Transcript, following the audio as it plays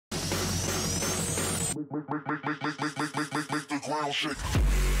Hej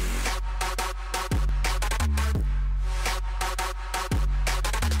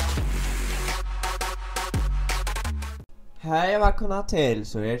och välkomna till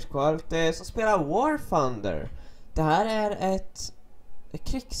Swedish som spelar War Thunder. Det här är ett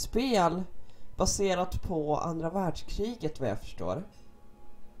krigsspel baserat på andra världskriget, vad jag förstår.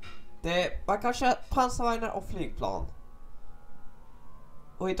 Man kanske pansarvagnar och flygplan.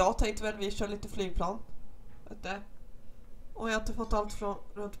 Och idag tänkte väl vi köra lite flygplan. Vet du? Och jag har inte fått allt från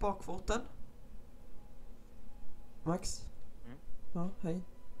runt bakfoten. Max? Ja, hej.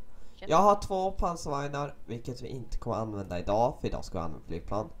 Jag har 2 pansarvagnar, vilket vi inte kommer använda idag, för idag ska vi använda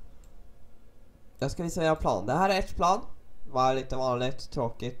flygplan. Jag ska visa er plan. Det här är ett plan. Var lite vanligt,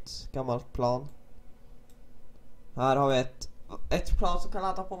 tråkigt, gammalt plan. Här har vi ett plan som kan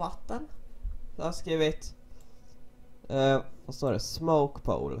ladda på vatten. Jag har skrivit vad står det? Smoke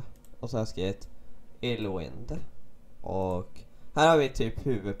pole. Och så har jag skrivit illwind. Och här har vi typ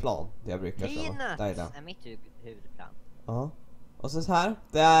huvudplan. Det jag brukar köra. Det är mitt huvudplan. Ja. Och så här,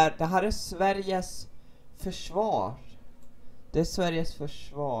 det här är Sveriges försvar. Det är Sveriges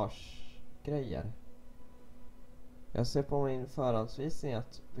försvarsgrejer. Jag ser på min förhandsvisning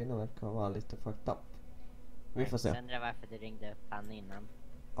att bilden verkar vara lite fucked up. Vi får se. Jag undrar varför du ringde upp han innan.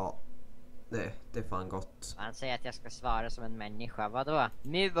 Ja, det är fan gott. Han säger att jag ska svara som en människa. Vadå?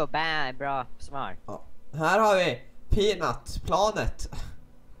 Mu och bä är bra svar. Ja. Här har vi Peanut-planet.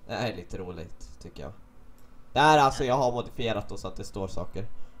 Det är lite roligt, tycker jag. Det här alltså, jag har modifierat då så att det står saker.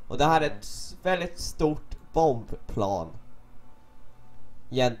 Och det här är ett väldigt stort bombplan.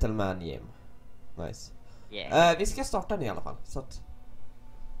 Gentleman Jim. Nice. Yeah. Vi ska starta nu i alla fall. Så att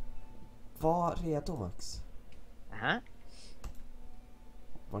var redo, Max. Aha.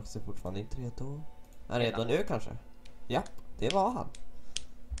 Max är fortfarande inte redo. Är redo nu kanske? Ja, det var han.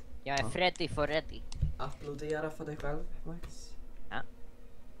 Jag är Freddy for ready. Applådera för dig själv, Max. Ja.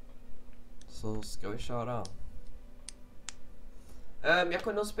 Så ska vi köra. Jag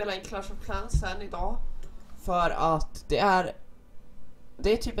kommer nog spela in Clash of Clans sen idag. För att det är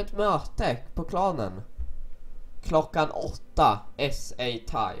typ ett möte på klanen. Klockan 8 SA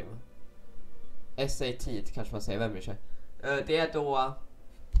time. SA tid kanske man säger, vem bryr sig. Det är då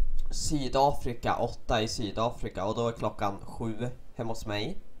Sydafrika, 8 i Sydafrika. Och då är klockan 7 hemma hos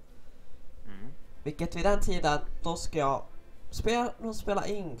mig. Vilket vid den tiden, då ska jag spela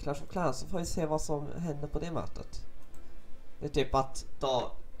in Clash of Clans. Så får vi se vad som händer på det mötet. Det är typ att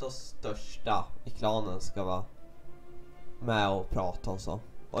de största i klanen ska vara med och prata och så.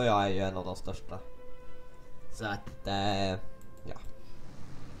 Och jag är ju en av de största. Så att, ja.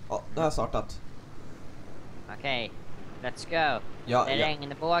 Ja, nu har jag startat. Okej, let's go. Ja, det är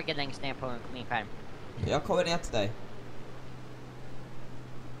regnbåge längst ner på min skärm. Jag kommer ner till dig.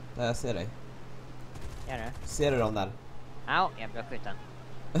 Där jag ser dig. Gör du? Ser du dem där? Ja, jag blev skjuten.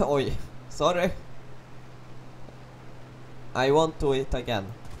 Oj, sorry. I want to eat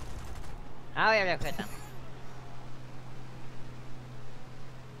again. Ja, jag blev skjuten.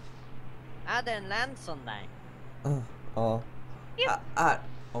 Ja, det är en Lanson där. Ja.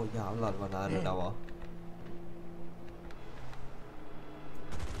 Åh jävlar vad nära det där var.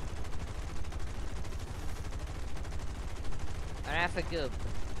 Vad är det här för gubb?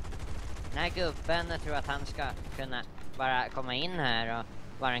 Den här gubben tror att han ska kunna bara komma in här och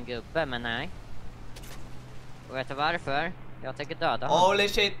vara en gubbe, men nej. Och vet du varför? Jag tänker döda honom. Holy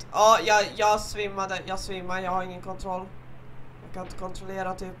shit! Jag svimmade, jag har ingen kontroll. Jag kan inte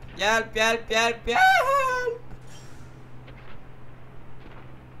kontrollera typ. Hjälp!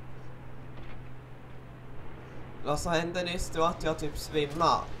 Vad som hände nyss, det var att jag typ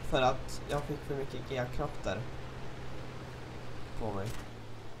svimmade för att jag fick för mycket G-krafter på mig.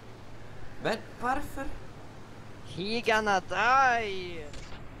 Men varför? He gonna die!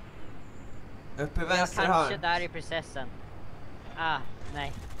 Uppe i Jag vänster kanske hörn. där i processen.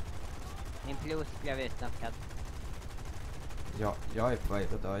 Nej. Min pilot blev utknackad. Ja, jag är på väg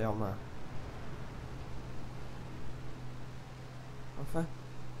att dö, jag med.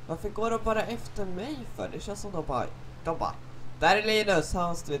 Varför går de bara efter mig för? Det känns som de bara där är Linus, han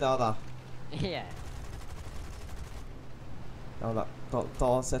måste vi döda. Yeah. Ja, de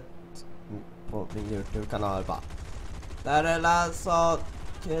har sett på min YouTube-kanal bara. Där är Lanson,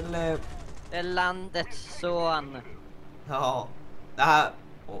 kille. Det är landets son. Ja, det här.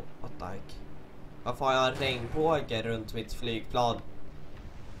 What the heck? Varför har jag en regnbåge runt mitt flygplan?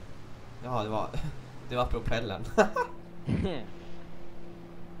 Ja, det var propellen.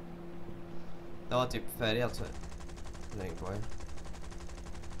 Det var typ färgat så regnbåge.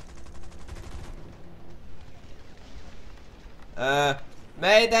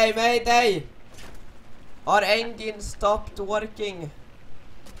 Mayday! Our engine stopped working.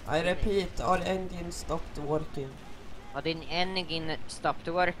 I repeat, our engine stopped working. Har din engine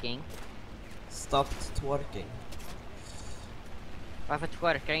stopped working? Stopped working. Varför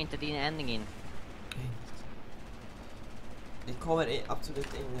twerkar inte din engine? Det kommer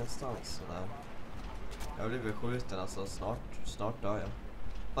absolut ingenstans sådär. Jag blir beskjuten alltså, snart dör jag.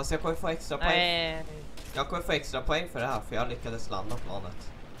 Fast jag kommer få extra poäng. Nej. Jag kommer få extra poäng för det här, för jag lyckades landa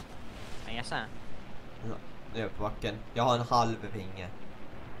planet. Men jag sa. Ja, nu är jag på backen. Jag har en halv vinge.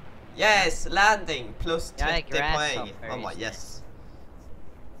 Yes, landing plus 30 poäng. Man bara yes.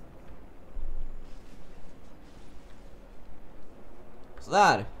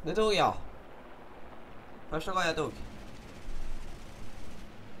 Sådär, nu dog jag. Första gången jag dog.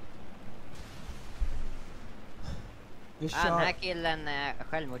 Vi kör. Den här killen är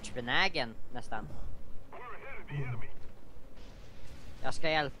självmordsbenägen nästan. Jag ska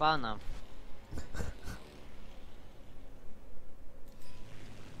hjälpa honom.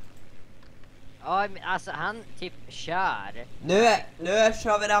 Ja, alltså han typ kör. Nu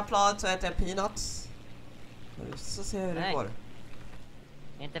kör vi det här planet så heter det Peanuts. Så ser vi hur det går.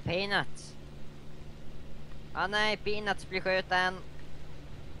 Inte Peanuts. Ah nej, Peanuts blir skjuten.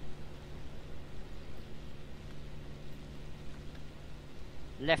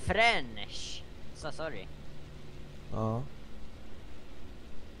 Le French. So sorry. Ja.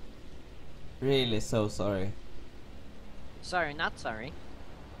 Really so sorry. Sorry, not sorry.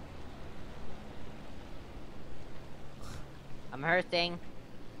 I'm hurting.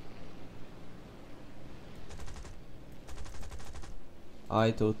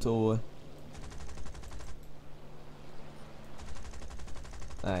 I do too.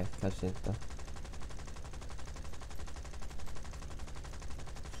 Nej, kanske inte.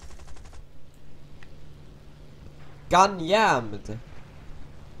 Gun jammed.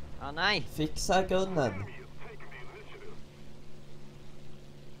 Ah nej. Fixa gunnen.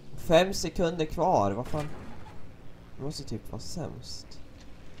 5 sekunder kvar, vad fan? Det måste typ vara sämst.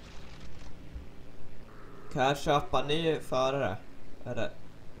 Kan jag köpa ny förare? Är det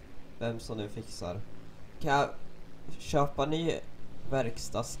vem som nu fixar? Kan jag köpa ny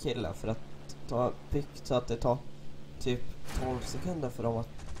verkstadskille för att ta byggt så att det tar typ 12 sekunder för dem att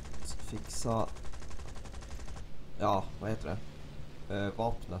fixa, ja, vad heter det?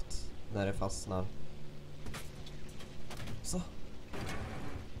 Vapnet när det fastnar. Så.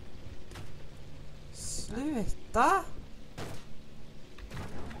 Sluta!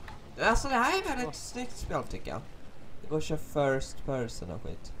 Alltså det här är väldigt snyggt spel tycker jag. Det går att köra first person och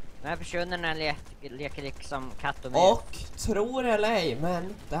skit. Den här personerna leker liksom katt och mus. Och tror eller ej,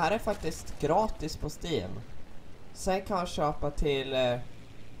 men det här är faktiskt gratis på Steam. Sen kan jag köpa till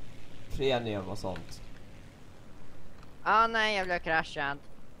premium och sånt. Ah nej, jag blev kraschad.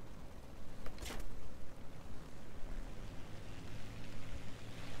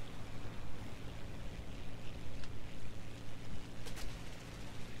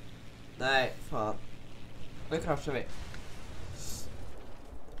 Nej, fan. Nu kraschar vi.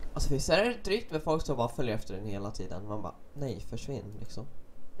 Alltså visst är det drygt med folk som bara följer efter den hela tiden. Man bara, nej, försvinn liksom.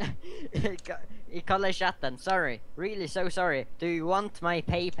 Kolla i chatten, sorry, really so sorry. Do you want my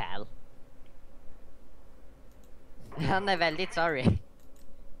PayPal? Han är väldigt sorry.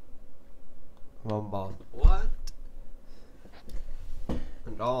 Man bara, what?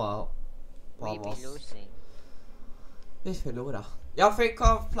 Ja, We be losing. Vi förlorar. Jag fick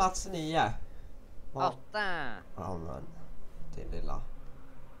av plats 9. 8. Ja men, till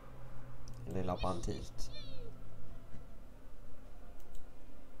lilla bandit.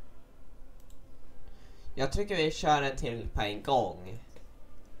 Jag tycker vi kör en till på en gång.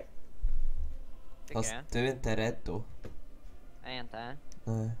 Fast du är inte rädd då? Jag är inte.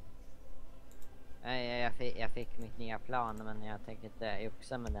 Nej. Jag fick mitt nya plan, men jag tänker inte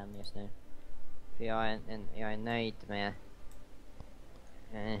joxa med den just nu. För jag är nöjd med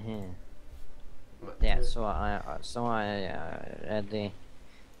det, så är jag ready.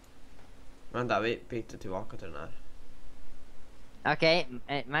 Men där vi byter tillbaka till den här. Okej,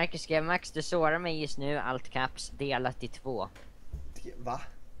 Marcus skrev Max, du sårar mig just nu, allt caps delat i 2. Va?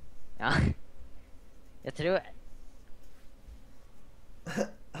 Ja. Jag tror...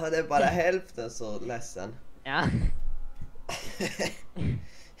 Han är bara hälften så ledsen. Ja.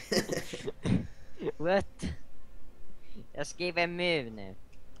 What? Jag skriver mu nu.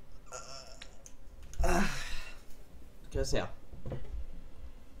 Ska jag se.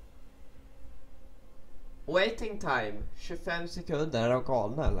 Waiting time 25 sekunder, är de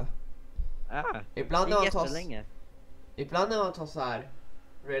galna eller? Ibland när man tar så här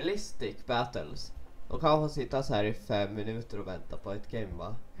realistic battles, De kan få sitta så här i 5 minuter och vänta på ett game,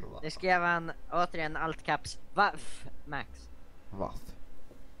 va? Det skrev han återigen alt caps vaff max. Vaff.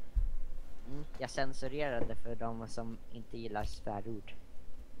 Jag censurerade för de som inte gillar svärord.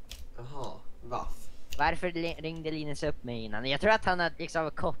 Jaha, vaff. Varför ringde Linus upp mig innan? Jag tror att han hade liksom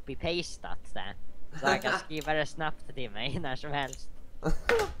copy-pastat det. Så han kan skriva det snabbt till mig när som helst.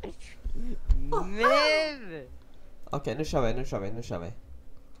 Nu! Okej, nu kör vi.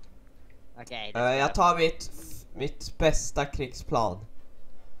 Okej. Jag tar mitt bästa krigsplan.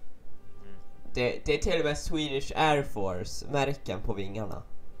 Det är till och med Swedish Air Force märken på vingarna.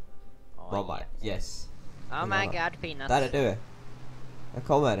 Mamma, yes. Oh my god, peanuts. Där är du. Jag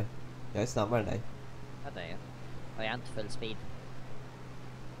kommer. Jag är snabbare än dig. Ja, det är jag. Och jag är inte full speed.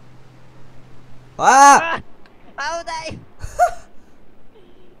 Ah! Åh nej!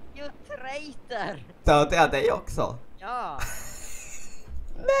 You traitor! Dödade jag dig också? Ja.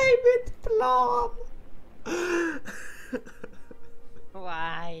 Nej, mitt plan!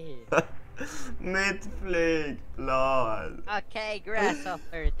 Why? Mitt flygplan! Okej,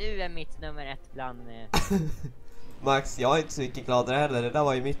 Grasshopper, du är mitt nummer 1 plan nu. Max, jag är inte så mycket gladare heller. Det där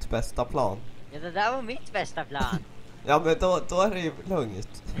var ju mitt bästa plan. Ja, det där var mitt bästa plan. Ja, men då är det ju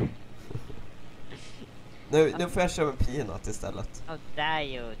lugnt. Nu får jag köra med peanut istället. Och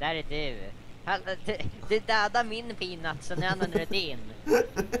där är du. Du dödade min peanut, så nu använder du din.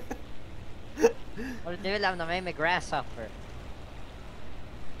 Och du lämnar mig med Grasshopper.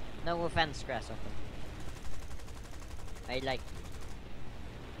 No offense, Grasshopper. I like you.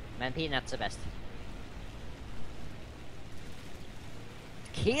 Men peanuts är bäst.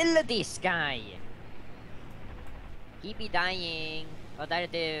 Kill this guy! He be dying. Och där är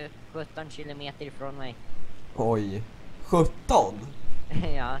du 17 kilometer ifrån mig. Oj. 17?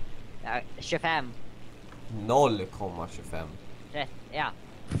 Ja, 25. 0,25. Rätt, ja.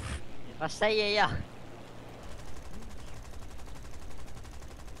 Vad säger jag?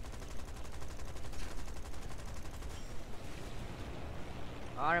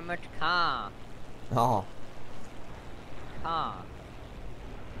 Armored car. Ja. Car.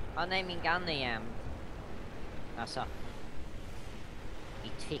 Åh nej, min gun är jämn. Alltså.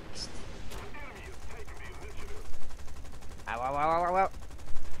 It fixed. Au.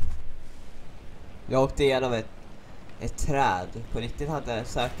 Jag åkte igenom ett träd. På riktigt hade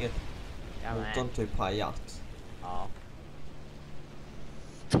säkert Ja, motorn typ pajat. Ja.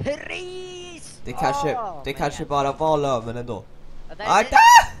 Tris! Det kanske bara var löven ändå. Där.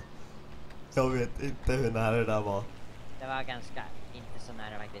 Jag vet inte hur nära det där var. Det var ganska inte så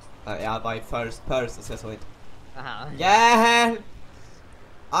nära faktiskt. Jag var i first person så jag såg inte. Aha. Yeah!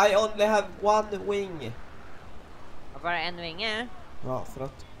 I only have one wing. Och bara en vinge. Ja, för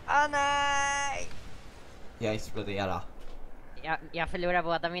att Åh nej! jag exploderar. Jag förlorar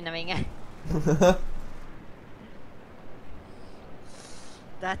båda mina vingar.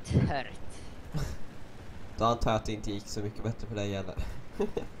 That hurt. Då antar jag att det inte gick så mycket bättre för dig heller.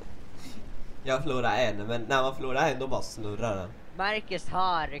 Jag förlorade en, men när man förlorar en då bara snurrar den. Marcus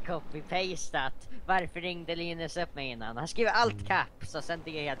har copy-pastat. Varför ringde Linus upp mig innan? Han skrev allt caps och sen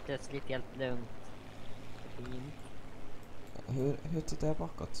tycker jag helt plötsligt helt lugnt. Fint. Hur tittar jag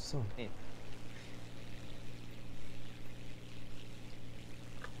bakåt? Så.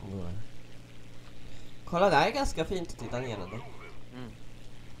 Kolla, det här är ganska fint att titta ner ändå.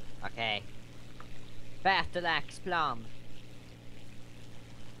 Okej. Battle Axe plan.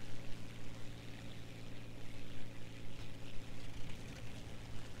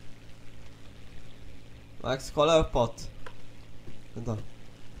 Max, kolla uppåt. Vänta.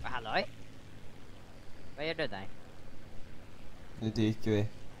 Halloj? Vad gör du där? Nu dyker vi.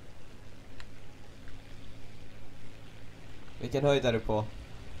 Vilken höjd är du på?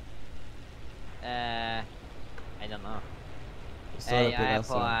 I don't know. Jag Jag är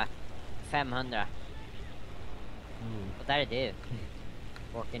på 500. Och där är du.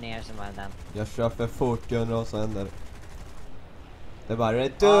 Åker ner som var den. Jag kör för fort, jag undrar vad som händer. Det är bara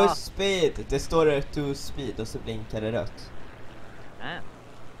reduce speed. Det står reduce speed och så blinkar det rött.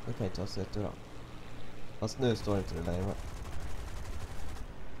 Det kan inte vara så jättebra. Fast nu står det inte det längre.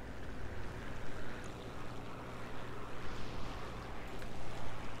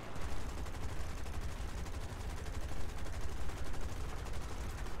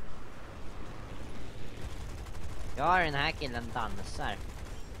 Ja, den här killen dansar.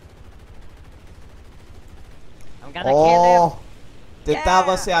 I'm gonna kill him. Det där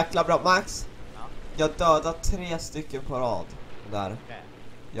var så jäkla bra, Max. Ja. Jag dödade 3 stycken på rad. Där. Okay.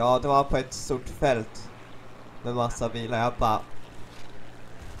 Ja, det var på ett stort fält. Med massa bilar.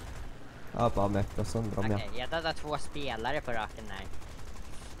 Jag bara mäpplar sönder dem. Okej, jag dödade 2 spelare på raken där.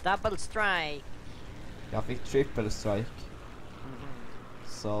 Double strike. Jag fick triple strike.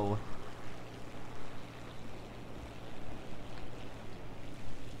 Så...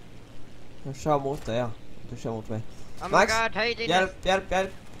 Jag kör mot dig, ja. Du kör mot mig. Oh my Max, god, höj din... hjälp.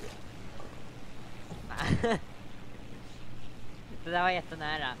 Det där var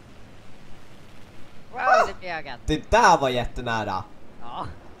jättenära. Wow, det blev ögat. Det där var jättenära. Ja.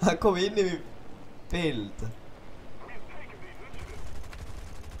 Han kom in i min bild.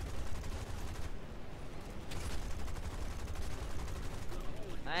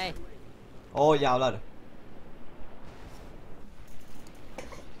 Nej. Åh, jävlar.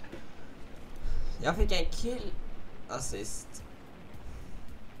 Jag fick en kill assist.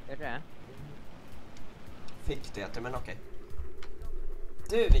 Gör du det? Fick det, men okej.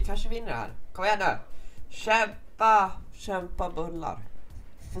 Du, vi kanske vinner det här. Kom igen nu. Kämpa bullar.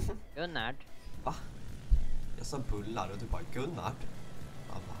 Gunnard. Va? Jag sa bullar och du bara Gunnard.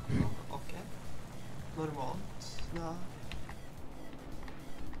 Jag bara, okej. Normalt. Ja.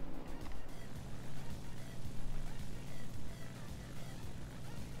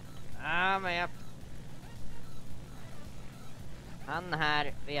 Ja, men jag... Han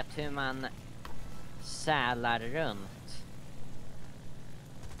här vet hur man sälar runt.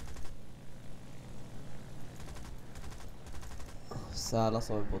 Säla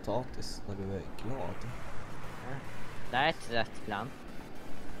som en potatis när du är glad. Det är ett rött plan.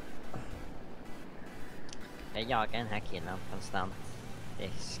 Jag jagar den här killen konstant. Det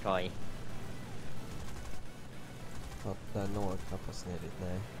är skoj. Att där når knappast ner dit,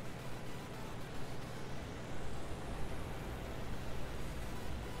 nej.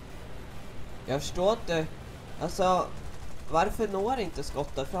 Jag förstår inte. Alltså, varför når inte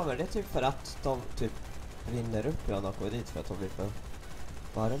skottar framme? Det är typ för att de typ rinner upp när de kommer dit för att de blir för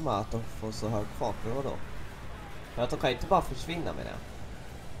varma, att de får så hög fart. Men då? För att de kan inte bara försvinna med det.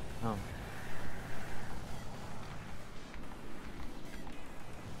 Ja.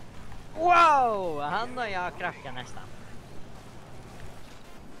 Wow! Han och jag kraschar nästan.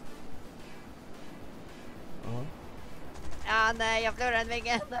 Ja. Ja, nej, jag förlorade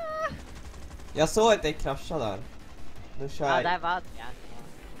väggen. Jag såg att det kraschade där. Nu kör Ja, jag. där var det, ja.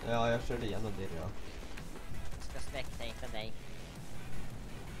 Ja, jag körde igenom det då. Jag ska spectata dig.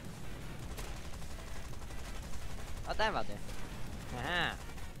 Ja, där var du. Aha.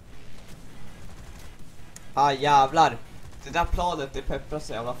 Ah, jävlar. Det där planet, det pepprar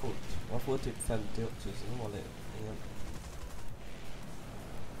så jävla fort. Man får typ 50 000 mål i ingen.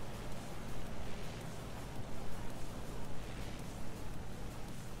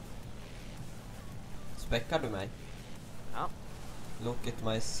 Späckar du mig? Ja. Look at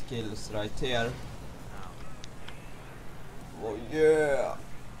my skills right here. Ja. Oh yeah!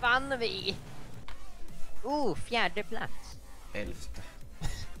 Vann vi! Fjärde plats. 11th.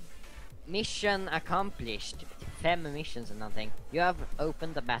 Mission accomplished. 5 missions eller någonting. You have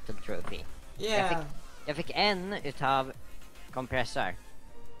opened the battle trophy. Yeah! Jag fick en utav kompressor.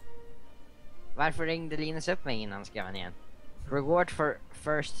 Varför ringde Linus upp mig innan, skrev han igen. Reward for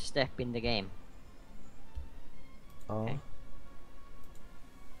first step in the game. Ja. Okay.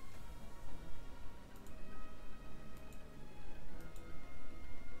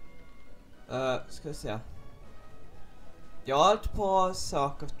 Ska vi se. Jag har hållit på att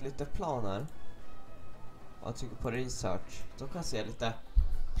söka upp lite planer. Jag trycker på research. Då kan jag se lite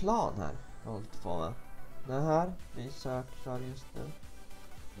plan här. Jag har hållit på med. Den här researchar just nu.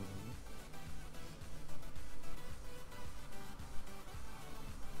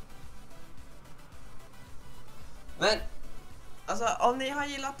 Men alltså, om ni har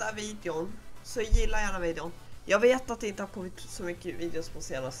gillat den här videon, så gilla gärna videon. Jag vet att det inte har kommit så mycket videos på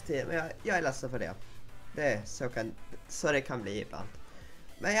senaste tiden, men jag är ledsen för det. Det är så det kan bli ibland.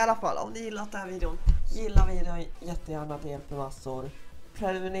 Men i alla fall, om ni gillat den här videon, gilla videon jättegärna, det hjälper massor.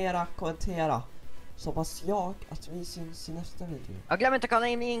 Prenumerera, kommentera. Så hoppas jag att vi syns i nästa video. Och glöm inte att kolla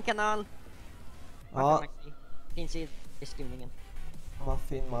in min kanal. Ja. Finns i beskrivningen.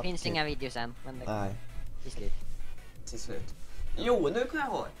 Muffin. Finns inga videos än, men det Nej. till slut. Jo, nu kan jag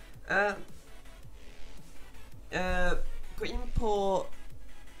ihåg. Gå in på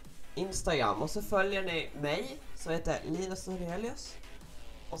Instagram och så följer ni mig som heter Linus Aurelius.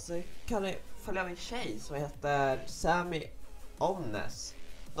 Och så kan ni följa min tjej som heter Sammy Omnes.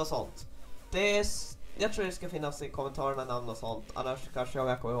 Något sånt. Jag tror det ska finnas i kommentarerna namn och sånt. Annars kanske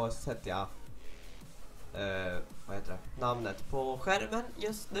jag kommer ihåg, så sätter jag vad heter det? Namnet på skärmen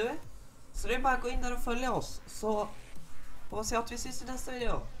just nu. Så det är bara att gå in där och följa oss. Så hoppas jag att vi ses i nästa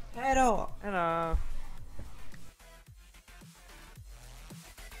video. Hej då! Hejdå!